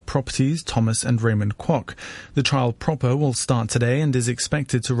Properties, Thomas and Raymond Kwok. The trial proper will start today and is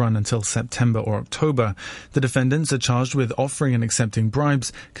expected to run until September or October. The defendants are charged with offering and accepting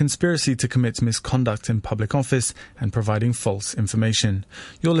bribes, conspiracy to commit misconduct in public office, and providing false information.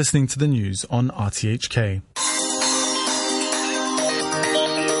 You're listening to the news on RTHK.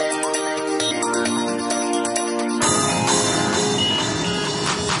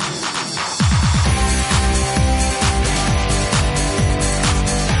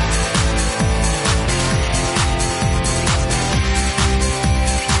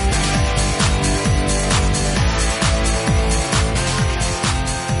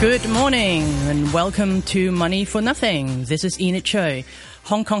 Good morning and welcome to Money for Nothing. This is Enid Choi.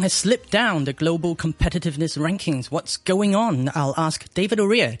 Hong Kong has slipped down the global competitiveness rankings. What's going on? I'll ask David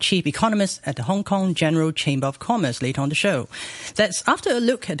O'Rear, Chief Economist at the Hong Kong General Chamber of Commerce, later on the show. That's after a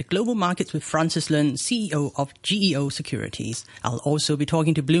look at the global markets with Francis Leung, CEO of GEO Securities. I'll also be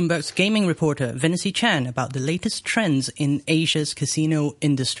talking to Bloomberg's gaming reporter, Vincy Chan, about the latest trends in Asia's casino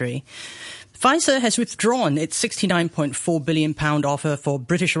industry. Pfizer has withdrawn its £69.4 billion offer for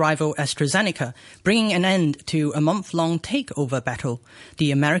British rival AstraZeneca, bringing an end to a month-long takeover battle.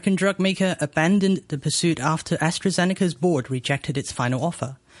 The American drug maker abandoned the pursuit after AstraZeneca's board rejected its final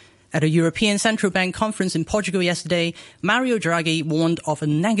offer. At a European Central Bank conference in Portugal yesterday, Mario Draghi warned of a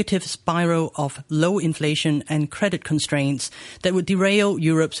negative spiral of low inflation and credit constraints that would derail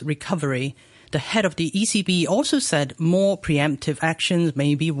Europe's recovery. The head of the ECB also said more preemptive actions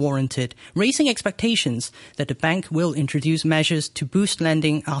may be warranted, raising expectations that the bank will introduce measures to boost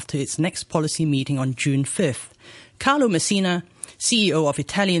lending after its next policy meeting on June 5th. Carlo Messina, CEO of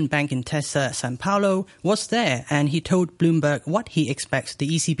Italian bank Intesa Sanpaolo, was there, and he told Bloomberg what he expects the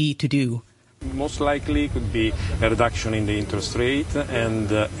ECB to do. Most likely could be a reduction in the interest rate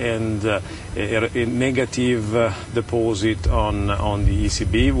and a negative deposit on the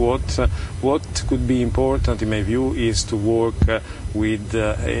ECB. What could be important in my view is to work with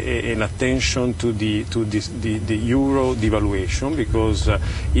an attention to the euro devaluation, because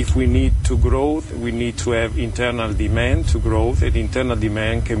if we need to grow, we need to have internal demand to growth, and internal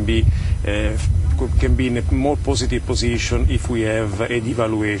demand can be in a more positive position if we have a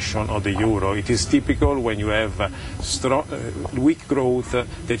devaluation of the euro. It is typical when you have weak growth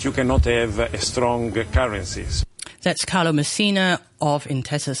that you cannot have strong currencies. That's Carlo Messina of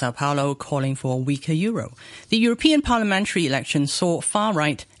Intesa Sanpaolo calling for a weaker euro. The European parliamentary election saw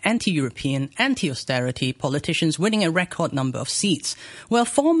far-right, anti-European, anti-austerity politicians winning a record number of seats, while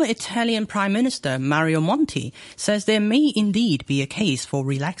former Italian Prime Minister Mario Monti says there may indeed be a case for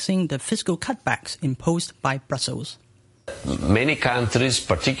relaxing the fiscal cutbacks imposed by Brussels. Many countries,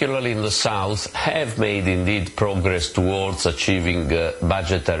 particularly in the south, have made indeed progress towards achieving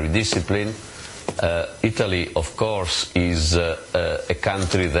budgetary discipline. Italy, of course, is a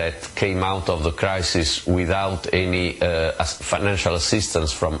country that came out of the crisis without any financial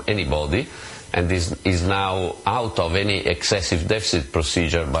assistance from anybody, and is now out of any excessive deficit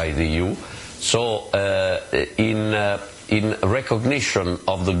procedure by the EU. So in recognition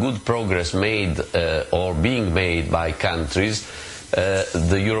of the good progress made or being made by countries,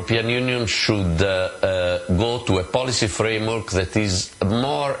 the European Union should go to a policy framework that is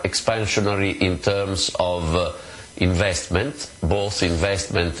more expansionary in terms of investment, both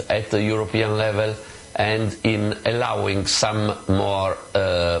investment at the European level and in allowing some more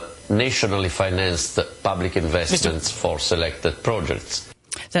nationally financed public investments for selected projects.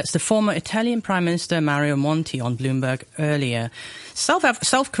 That's the former Italian Prime Minister Mario Monti on Bloomberg earlier.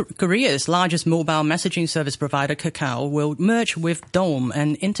 South Korea's largest mobile messaging service provider, Kakao, will merge with Dome,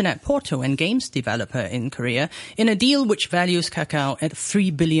 an internet portal and games developer in Korea, in a deal which values Kakao at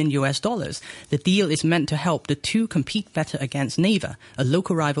 $3 billion. The deal is meant to help the two compete better against Naver, a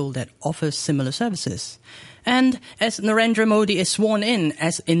local rival that offers similar services. And as Narendra Modi is sworn in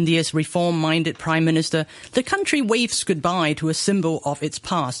as India's reform-minded Prime Minister, the country waves goodbye to a symbol of its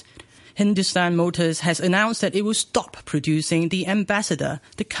past. Hindustan Motors has announced that it will stop producing the Ambassador,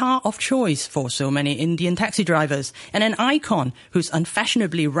 the car of choice for so many Indian taxi drivers, and an icon whose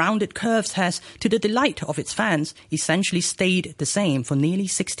unfashionably rounded curves has, to the delight of its fans, essentially stayed the same for nearly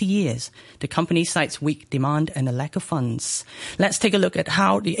 60 years. The company cites weak demand and a lack of funds. Let's take a look at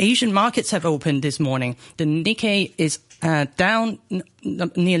how the Asian markets have opened this morning. The Nikkei is down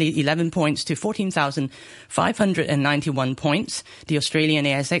nearly 11 points to 14,591 points. The Australian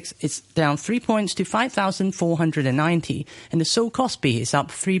ASX is down 3 points to 5,490. And the Seoul Kospi is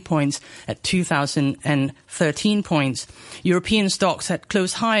up 3 points at 2,013 points. European stocks had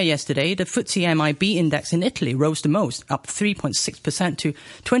closed higher yesterday. The FTSE MIB index in Italy rose the most, up 3.6% to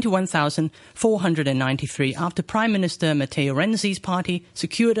 21,493 after Prime Minister Matteo Renzi's party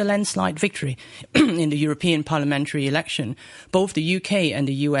secured a landslide victory in the European parliamentary election. Both the UK and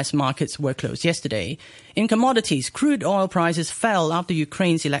the US markets were closed yesterday. In commodities, crude oil prices fell after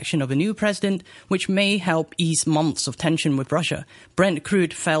Ukraine's election of a new president, which may help ease months of tension with Russia. Brent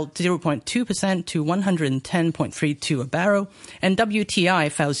crude fell 0.2% to 110.32 a barrel, and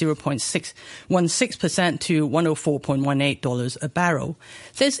WTI fell 0.616% to $104.18 a barrel.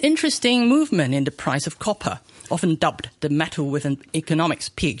 There's interesting movement in the price of copper, often dubbed the metal with an economics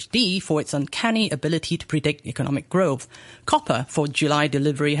PhD for its uncanny ability to predict economic growth. Copper for July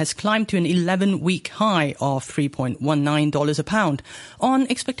delivery has climbed to an 11-week high of $3.19 a pound on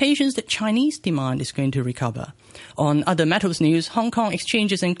expectations that Chinese demand is going to recover. On other metals news, Hong Kong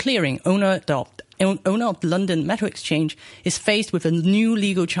Exchanges and Clearing, owner of the London Metal Exchange, is faced with a new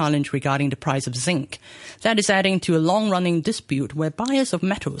legal challenge regarding the price of zinc. That is adding to a long-running dispute where buyers of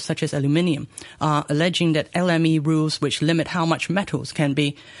metals such as aluminium are alleging that LME rules which limit how much metal can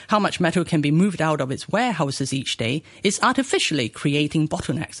be moved out of its warehouses each day is artificially creating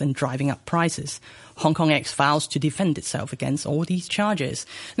bottlenecks and driving up prices. Hong Kong X vows to defend itself against all these charges.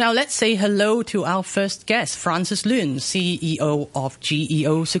 Now let's say hello to our first guest, Francis Lun, CEO of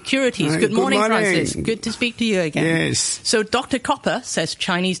GEO Securities. Good morning, Francis. Good to speak to you again. Yes. So Dr. Copper says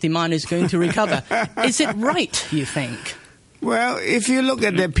Chinese demand is going to recover. Is it right, you think? Well, if you look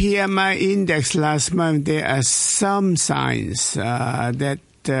at the PMI index last month, there are some signs that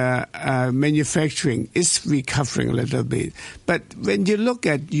manufacturing is recovering a little bit. But when you look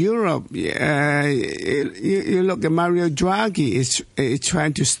at Europe, you look at Mario Draghi is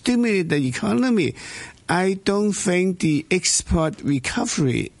trying to stimulate the economy. I don't think the export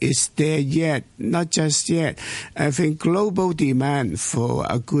recovery is there yet, not just yet. I think global demand for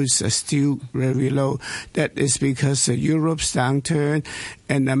goods are still very low. That is because of Europe's downturn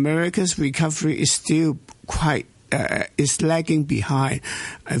and America's recovery is still quite is lagging behind.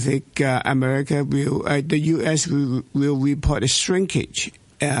 I think the U.S. will report a shrinkage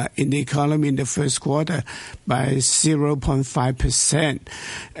in the economy in the first quarter by 0.5%.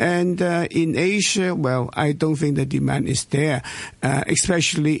 And in Asia, well, I don't think the demand is there,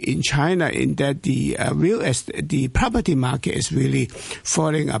 especially in China, in that the property market is really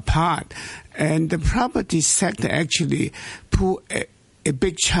falling apart. And the property sector actually pull a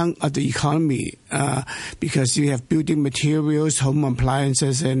big chunk of the economy because you have building materials, home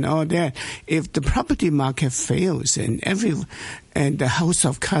appliances, and all that. If the property market fails and the house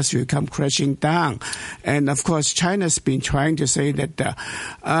of cards will come crashing down, and of course China's been trying to say that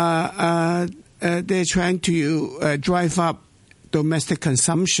they're trying to drive up domestic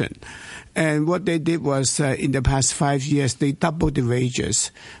consumption. And what they did was, in the past 5 years, they doubled the wages.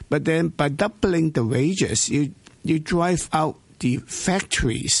 But then by doubling the wages, you drive out the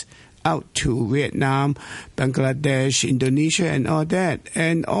factories out to Vietnam, Bangladesh, Indonesia, and all that.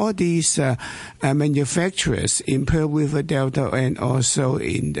 And all these manufacturers in Pearl River Delta and also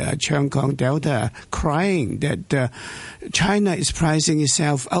in the Cheung Kong Delta crying that China is pricing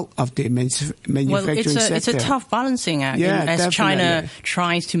itself out of the manufacturing sector. It's a tough balancing act as definitely. China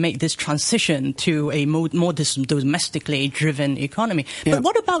tries to make this transition to a more domestically driven economy. But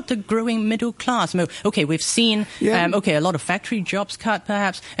what about the growing middle class? Okay, we've seen a lot of factory jobs cut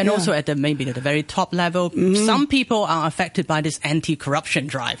perhaps, and also at the very top level. Mm-hmm. Some people are affected by this anti-corruption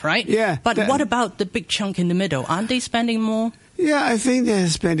drive, right? Yeah. But what about the big chunk in the middle? Aren't they spending more? Yeah, I think they're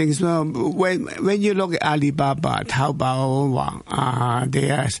spending as well. When you look at Alibaba, Taobao,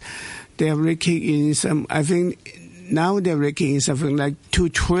 they're raking in some, I think now they're raking in something like 2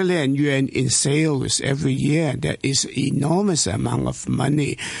 trillion yuan in sales every year. That is enormous amount of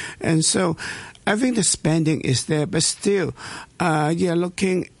money. And so I think the spending is there, but still, you're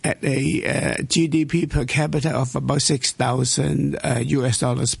looking at a GDP per capita of about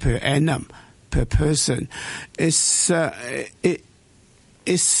 $6,000 per annum per person. It's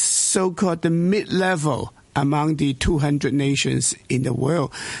so-called the mid-level among the 200 nations in the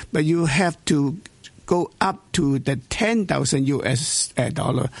world, but you have to go up to the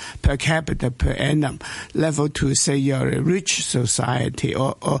 $10,000 per capita per annum level to say you're a rich society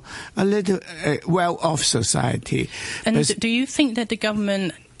or a little well-off society. And do you think that the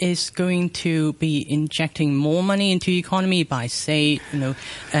government is going to be injecting more money into the economy by, say,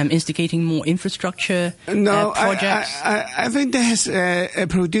 instigating more infrastructure projects? I think that has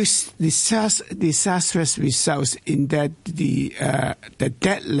produced disastrous results in that the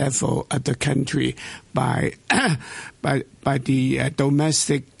debt level of the country by the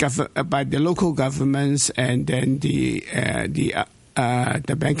domestic by the local governments and then the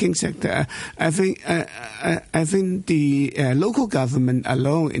banking sector. I think the local government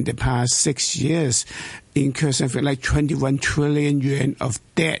alone in the past 6 years incurred something like 21 trillion yuan of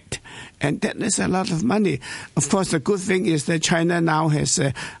debt. And that is a lot of money. Of course, the good thing is that China now has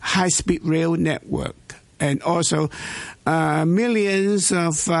a high-speed rail network. And also millions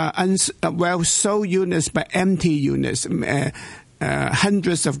of sold units but empty units,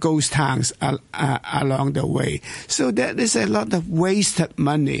 hundreds of ghost towns along the way. So there is a lot of wasted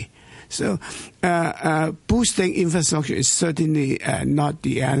money. So boosting infrastructure is certainly not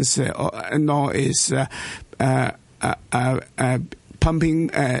the answer, nor is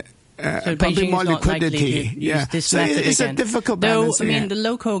pumping more liquidity. So it's a difficult balance. Though, the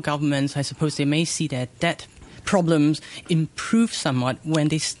local governments, I suppose they may see their debt problems improve somewhat when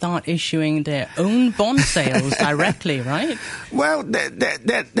they start issuing their own bond sales directly, right? Well,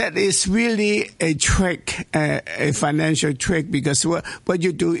 that is really a trick, a financial trick, because what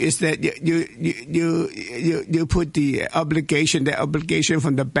you do is that you put the obligation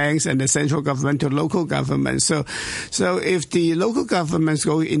from the banks and the central government to local government. So if the local governments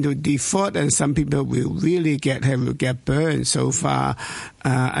go into default, and some people will really get burned. So far,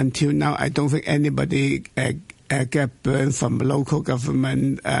 until now, I don't think anybody get burned from local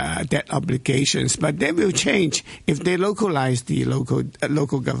government debt obligations, but they will change if they localize the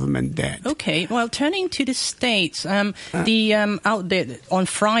local government debt. Okay, well, turning to the States, out there on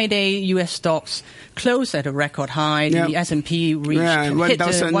Friday, U.S. stocks closed at a record high. The S&P hit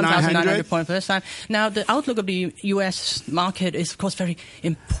 1,900 points first time. Now, the outlook of the U.S. market is, of course, very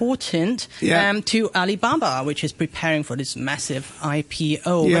important to Alibaba, which is preparing for this massive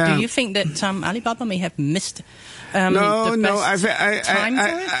IPO. But do you think that Alibaba may have missed I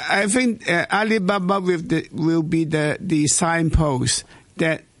think Alibaba will be the signpost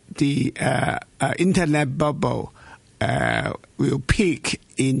that the internet bubble will peak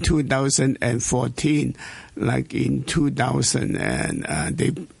in 2014, like in 2000,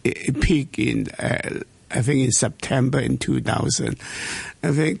 and it peaked in I think in September in 2000.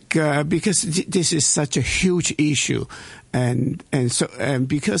 I think because this is such a huge issue. And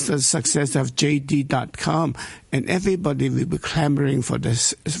because of the success of JD.com, and everybody will be clamoring for the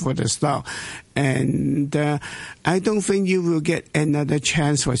stock, and I don't think you will get another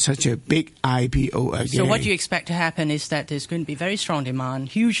chance for such a big IPO again. So what you expect to happen is that there's going to be very strong demand,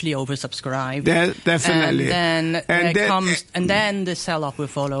 hugely oversubscribed. Definitely. And then the sell-off will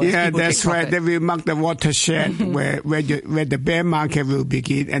follow. Yeah, that's right. They will mark the watershed where the bear market will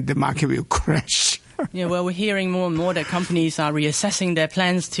begin and the market will crash. Yeah, well, we're hearing more and more that companies are reassessing their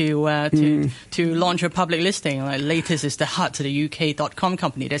plans to launch a public listing. Like latest is the Hut, the UK.com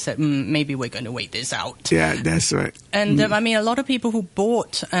company. They said maybe we're going to wait this out. Yeah, that's right. And a lot of people who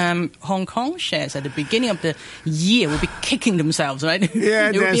bought Hong Kong shares at the beginning of the year will be kicking themselves, right? Yeah,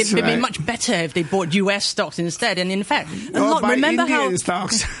 it would be much better if they bought US stocks instead. And in fact, Indian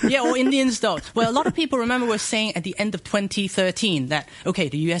stocks. Yeah, or Indian stocks. Well, a lot of people were saying at the end of 2013 that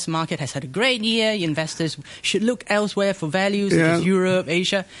the US market has had a great year. Investors should look elsewhere for values such as Europe,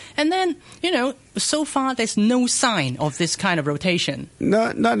 Asia. And then, so far there's no sign of this kind of rotation.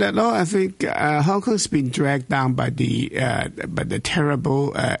 No, not at all. I think Hong Kong's been dragged down by the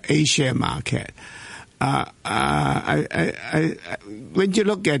terrible Asia market. When you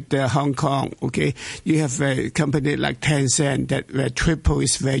look at Hong Kong, you have a company like Tencent that tripled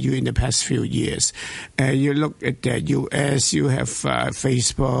its value in the past few years. You look at the US, you have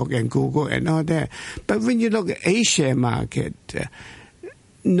Facebook and Google and all that. But when you look at Asia market,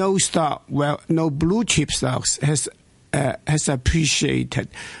 no blue chip stocks has appreciated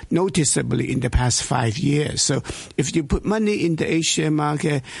noticeably in the past 5 years. So if you put money in the Asian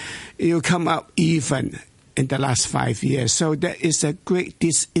market, you come up even in the last 5 years. So that is a great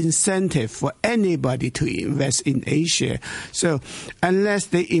disincentive for anybody to invest in Asia. So unless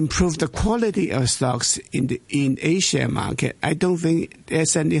they improve the quality of stocks in Asia market, I don't think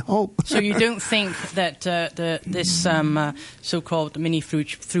there's any hope. So you don't think that this so-called mini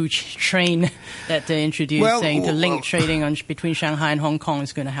through train that they introduced, saying to link trading between Shanghai and Hong Kong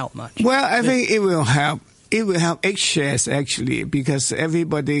is going to help much? Well, I think it will help. It will help H-shares actually, because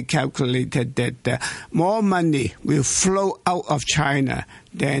everybody calculated that more money will flow out of China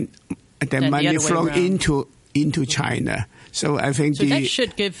than money flow into China. So I think that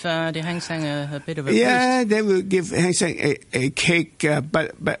should give the Hang Seng a bit of a boost. They will give Hang Seng a kick,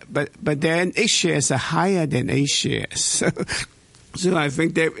 but then H shares are higher than A shares. So I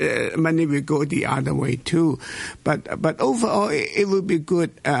think that money will go the other way too, but overall it will be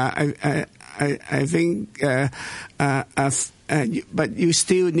good. I think, but you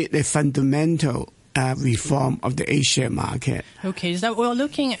still need a fundamental reform of the Asia market. Okay, so we're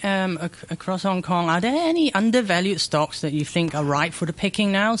looking across Hong Kong. Are there any undervalued stocks that you think are ripe for the picking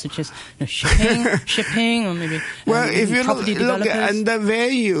now, such as shipping, or maybe if you look at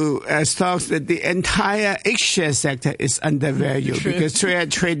undervalued stocks, that the entire Asia sector is undervalued because they are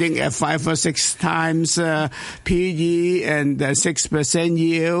trading at 5 or 6 times PE and 6%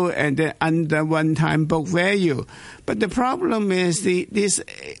 yield and under 1 time book value. But the problem is these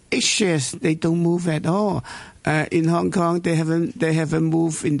shares, they don't move at all. In Hong Kong, they haven't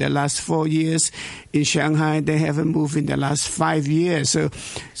moved in the last 4 years. In Shanghai, they haven't moved in the last 5 years.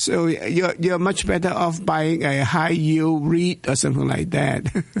 So you're much better off buying a high yield REIT or something like that.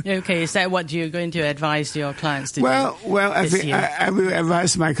 Okay, is that what you're going to advise your clients to do? Well, I will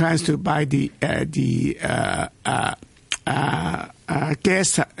advise my clients to buy the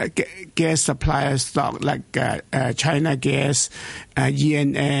gas supplier stock like China Gas,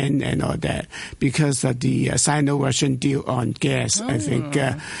 ENN, and all that, because of the Sino-Russian deal on gas. I think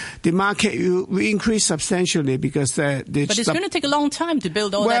the market will increase substantially because but it's going to take a long time to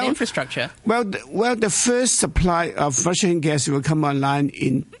build all that infrastructure. Well, the first supply of Russian gas will come online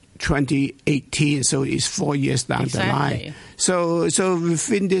in 2018, so it's 4 years down the line. So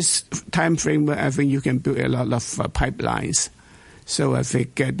within this time frame, I think you can build a lot of pipelines. So I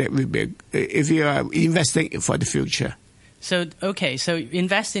think that will be if you are investing for the future. So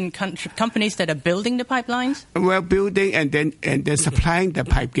invest in companies that are building the pipelines. Well, building and then supplying the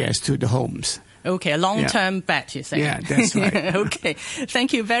pipe gas to the homes. Okay, a long-term bet, you're saying. Yeah, that's right. Okay.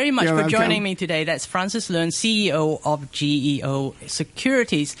 Thank you very much for joining me today. That's Francis Leung, CEO of GEO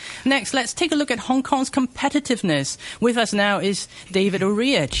Securities. Next, let's take a look at Hong Kong's competitiveness. With us now is David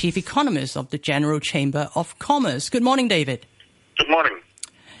O'Rea, Chief Economist of the General Chamber of Commerce. Good morning, David. Good morning.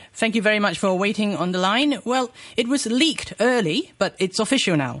 Thank you very much for waiting on the line. Well, it was leaked early, but it's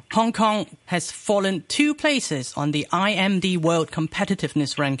official now. Hong Kong has fallen 2 places on the IMD World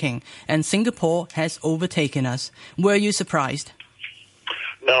Competitiveness Ranking, and Singapore has overtaken us. Were you surprised?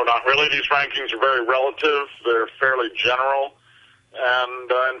 No, not really. These rankings are very relative. They're fairly general.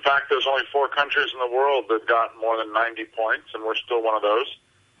 And in fact, there's only 4 countries in the world that got more than 90 points, and we're still one of those.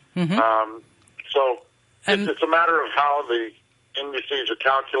 Mm-hmm. It's a matter of how the indices are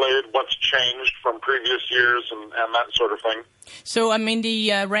calculated, what's changed from previous years, and that sort of thing. So, I mean,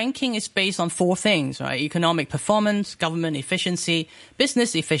 the ranking is based on 4 things, right? Economic performance, government efficiency,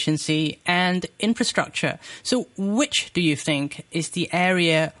 business efficiency, and infrastructure. So which do you think is the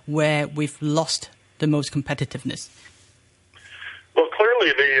area where we've lost the most competitiveness? Well,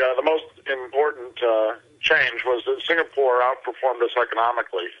 clearly the most important change was that Singapore outperformed us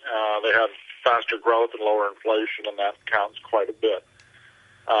economically. They had faster growth and lower inflation, and that counts quite a bit.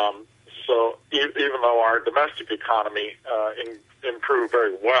 So even though our domestic economy improved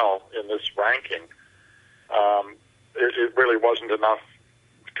very well in this ranking, it really wasn't enough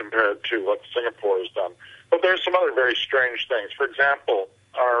compared to what Singapore has done. But there's some other very strange things. For example,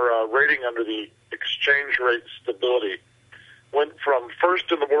 our rating under the exchange rate stability went from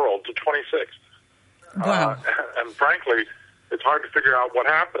first in the world to 26th. Wow. And frankly, it's hard to figure out what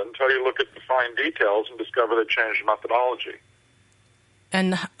happened until you look at the fine details and discover they changed methodology.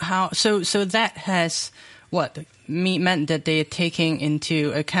 And how? So that has meant that they are taking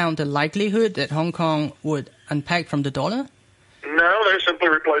into account the likelihood that Hong Kong would unpeg from the dollar? No, they're simply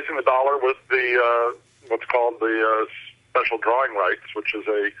replacing the dollar with the what's called the special drawing rights, which is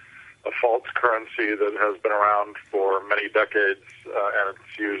a false currency that has been around for many decades, and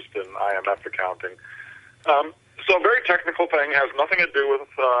it's used in IMF accounting. So a very technical thing, has nothing to do with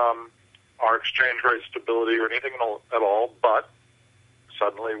our exchange rate stability or anything at all, but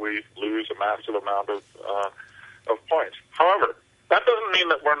suddenly we lose a massive amount of points. However, that doesn't mean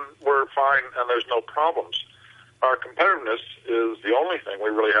that we're fine and there's no problems. Our competitiveness is the only thing we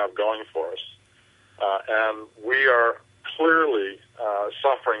really have going for us. And we are clearly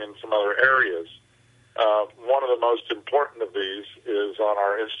suffering in some other areas. One of the most important of these is on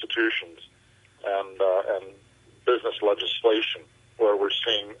our institutions and business legislation, where we're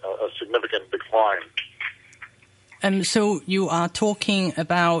seeing a significant decline. So you are talking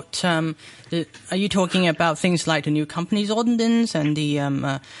about are you talking about things like the new companies ordinance and the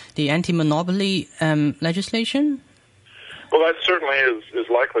anti-monopoly legislation? Well, that certainly is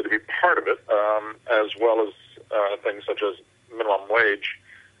likely to be part of it, as well as things such as minimum wage.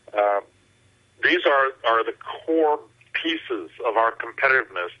 These are the core pieces of our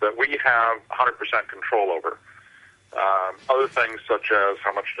competitiveness that we have 100% control over. Other things such as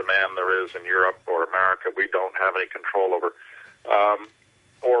how much demand there is in Europe or America, we don't have any control over,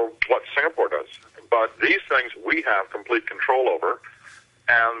 or what Singapore does. But these things we have complete control over,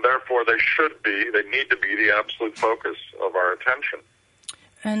 and therefore they need to be the absolute focus of our attention.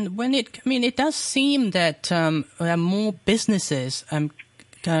 And it does seem that there are more businesses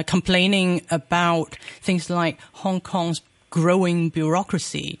complaining about things like Hong Kong's growing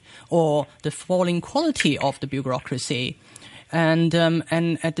bureaucracy or the falling quality of the bureaucracy. And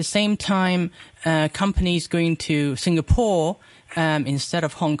at the same time, companies going to Singapore instead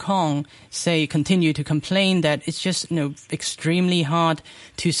of Hong Kong continue to complain that it's just extremely hard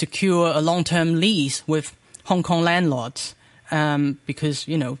to secure a long-term lease with Hong Kong landlords because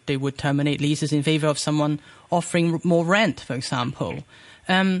they would terminate leases in favor of someone offering more rent, for example.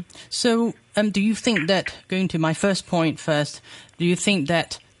 Do you think that, going to my first point first, do you think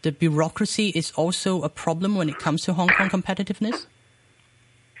that the bureaucracy is also a problem when it comes to Hong Kong competitiveness?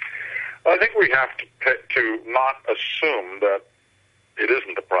 I think we have to not assume that it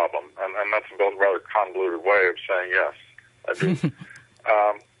isn't a problem, and that's a rather convoluted way of saying yes. I do.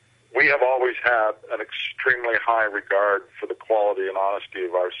 We have always had an extremely high regard for the quality and honesty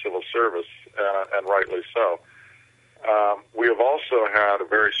of our civil service, and rightly so. We have also had a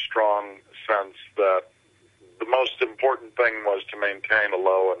very strong sense that the most important thing was to maintain a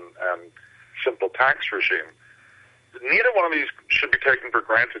low and simple tax regime. Neither one of these should be taken for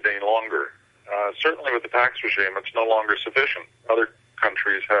granted any longer. Certainly with the tax regime, it's no longer sufficient. Other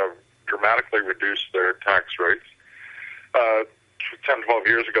countries have dramatically reduced their tax rates. 10, 12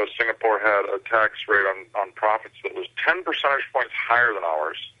 years ago, Singapore had a tax rate on profits that was 10 percentage points higher than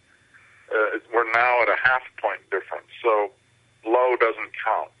ours. We're now at a half point difference. So low doesn't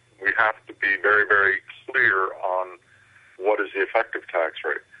count. We have to be very, very clear on what is the effective tax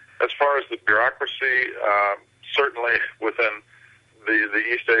rate. As far as the bureaucracy, certainly within the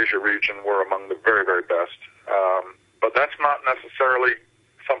East Asia region, we're among the very, very best. But that's not necessarily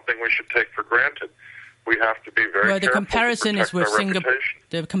something we should take for granted. We have to be very careful to protect our reputation.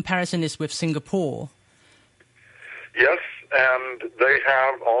 The comparison is with Singapore. Yes, and they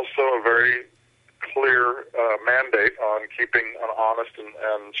have also a very clear mandate on keeping an honest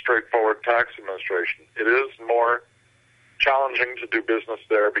and straightforward tax administration. It is more challenging to do business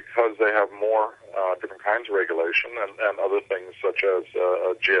there because they have more different kinds of regulation and other things such as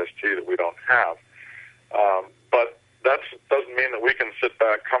GST that we don't have. But that doesn't mean that we can sit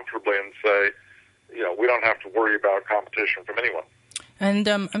back comfortably and say, we don't have to worry about competition from anyone. And,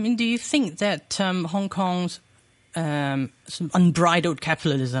 do you think that Hong Kong's unbridled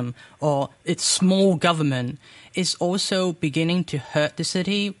capitalism or its small government is also beginning to hurt the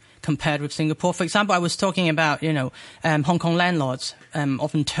city compared with Singapore? For example, I was talking about, Hong Kong landlords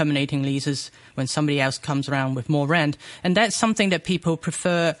often terminating leases when somebody else comes around with more rent. And that's something that people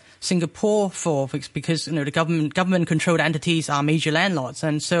prefer Singapore for because, the government-controlled entities are major landlords.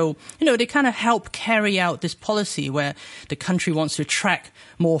 And so, they kind of help carry out this policy where the country wants to attract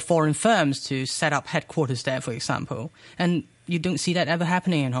more foreign firms to set up headquarters there, for example. And you don't see that ever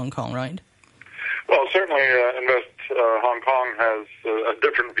happening in Hong Kong, right? Well, certainly Invest Hong Kong has a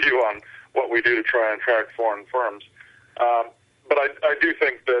different view on what we do to try and attract foreign firms. But I do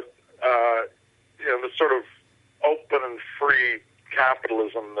think that, the sort of open and free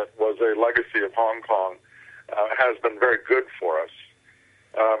capitalism that was a legacy of Hong Kong has been very good for us.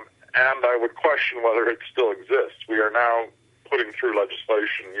 And I would question whether it still exists. We are now putting through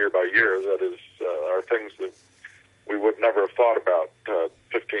legislation year by year that are things that we would never have thought about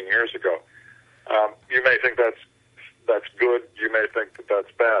 15 years ago. You may think that's good. You may think that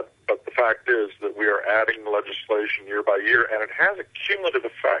that's bad. But the fact is that we are adding legislation year by year, and it has a cumulative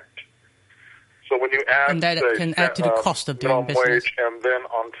effect. So when you add, and that can add to the cost of doing business, wage, and then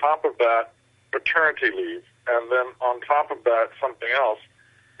on top of that, paternity leave, and then on top of that, something else,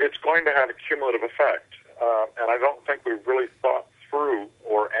 it's going to have a cumulative effect. And I don't think we've really thought through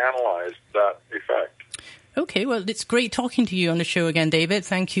or analyzed that effect. Okay, well, it's great talking to you on the show again, David.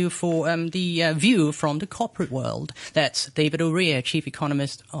 Thank you for the view from the corporate world. That's David O'Rear, Chief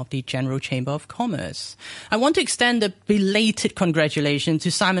Economist of the General Chamber of Commerce. I want to extend a belated congratulations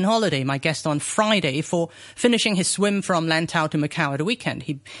to Simon Holliday, my guest on Friday, for finishing his swim from Lantau to Macau at the weekend.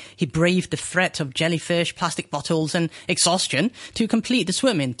 He braved the threat of jellyfish, plastic bottles, and exhaustion to complete the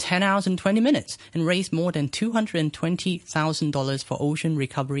swim in 10 hours and 20 minutes and raised more than $220,000 for Ocean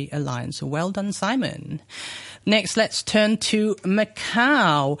Recovery Alliance. So well done, Simon. Next, let's turn to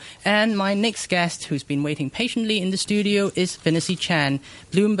Macau. And my next guest, who's been waiting patiently in the studio, is Vinicy Chan,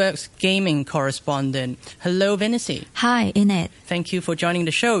 Bloomberg's gaming correspondent. Hello, Vinicy. Hi, Enid. Thank you for joining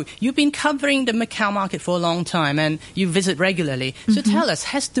the show. You've been covering the Macau market for a long time and you visit regularly. So tell us,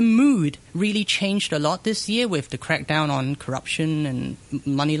 has the mood really changed a lot this year with the crackdown on corruption and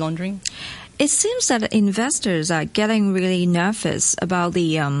money laundering? It seems that investors are getting really nervous about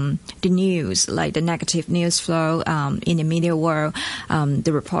the news, like the negative news flow in the media world,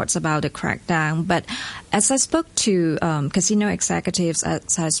 the reports about the crackdown. But as I spoke to casino executives,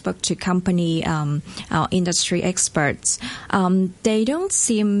 as I spoke to company industry experts, they don't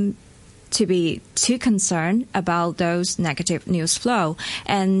seem to be too concerned about those negative news flow.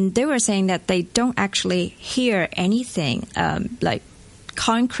 And they were saying that they don't actually hear anything like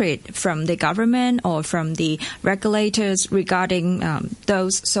concrete from the government or from the regulators regarding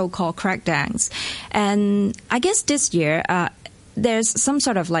those so-called crackdowns. And I guess this year there's some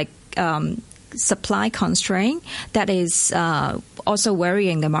sort of like supply constraint that is also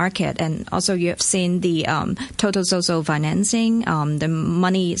worrying the market. And also you have seen the total social financing, the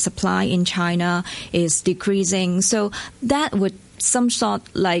money supply in China is decreasing. So that would some sort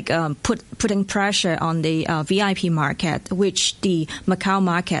like putting pressure on the VIP market, which the Macau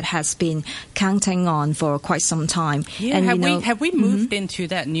market has been counting on for quite some time. Yeah, and have we moved into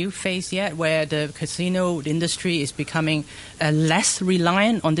that new phase yet, where the casino industry is becoming less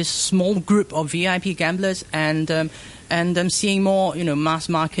reliant on this small group of VIP gamblers and seeing more, mass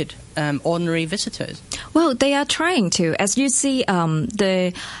market ordinary visitors? Well, they are trying to, as you see,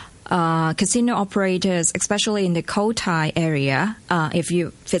 the casino operators, especially in the Cotai area. If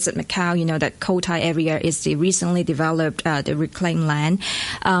you visit Macau, you know that Cotai area is the recently developed, the reclaimed land.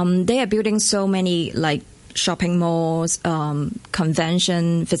 They are building so many like shopping malls,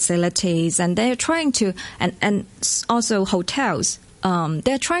 convention facilities, and they're trying to, and also hotels.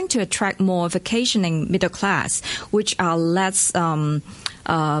 They're trying to attract more vacationing middle class, which are less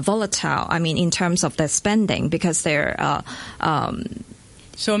volatile. I mean, in terms of their spending, because they're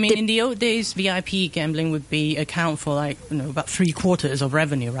So, I mean, in the old days, VIP gambling would account for about 3/4 of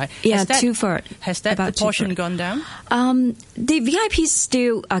revenue, right? Yeah, 2/3. Has that proportion gone down? The VIP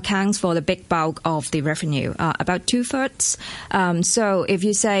still accounts for the big bulk of the revenue, about 2/3. So if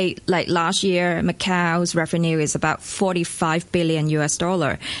you say like last year, Macau's revenue is about $45 billion US,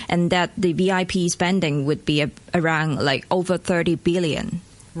 and that the VIP spending would be around like over 30 billion.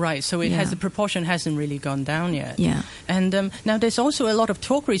 Right, so the proportion hasn't really gone down yet. Yeah. And now there's also a lot of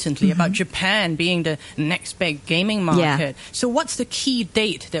talk recently about Japan being the next big gaming market. Yeah. So what's the key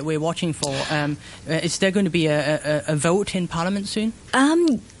date that we're watching for? Is there going to be a vote in Parliament soon?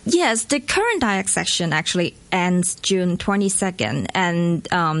 Yes, the current diet session actually ends June 22nd, and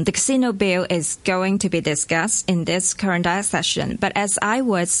the casino bill is going to be discussed in this current diet session. But as I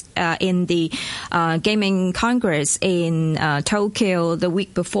was in the Gaming Congress in Tokyo the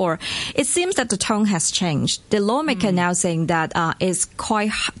week before, it seems that the tone has changed. The lawmaker now saying that it's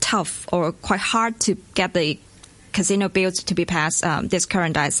quite tough or quite hard to get the casino bills to be passed this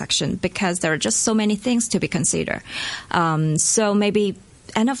current diet section, because there are just so many things to be considered. So maybe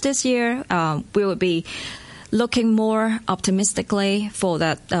end of this year, we will be looking more optimistically for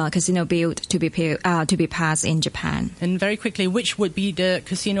that casino bill to be passed in Japan. And very quickly, which would be the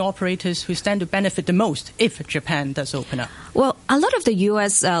casino operators who stand to benefit the most if Japan does open up? Well, a lot of the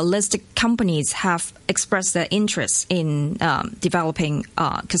U.S. listed companies have expressed their interest in developing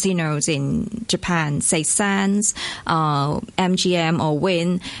casinos in Japan, say Sands, MGM or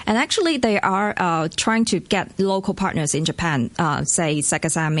Wynn. And actually, they are trying to get local partners in Japan, say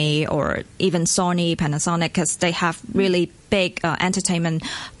Sekisami or even Sony, Panasonic, because they have really big entertainment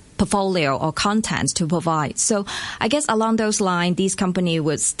portfolio or content to provide. So I guess along those lines, these companies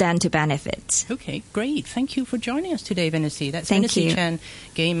would stand to benefit. Okay, great. Thank you for joining us today, Vinicy. That's Thank Vinicy you. Chan,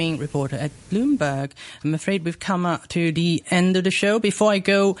 gaming reporter at Bloomberg. I'm afraid we've come up to the end of the show. Before I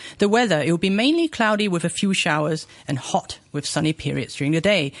go, the weather, it will be mainly cloudy with a few showers and hot with sunny periods during the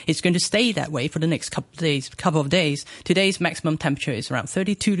day. It's going to stay that way for the next couple of days. Today's maximum temperature is around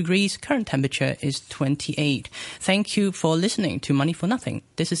 32 degrees. Current temperature is 28. Thank you for listening to Money for Nothing.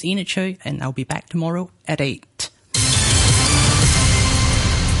 This is Enid Choi, and I'll be back tomorrow at 8.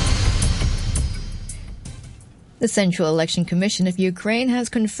 The Central Election Commission of Ukraine has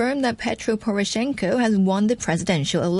confirmed that Petro Poroshenko has won the presidential election.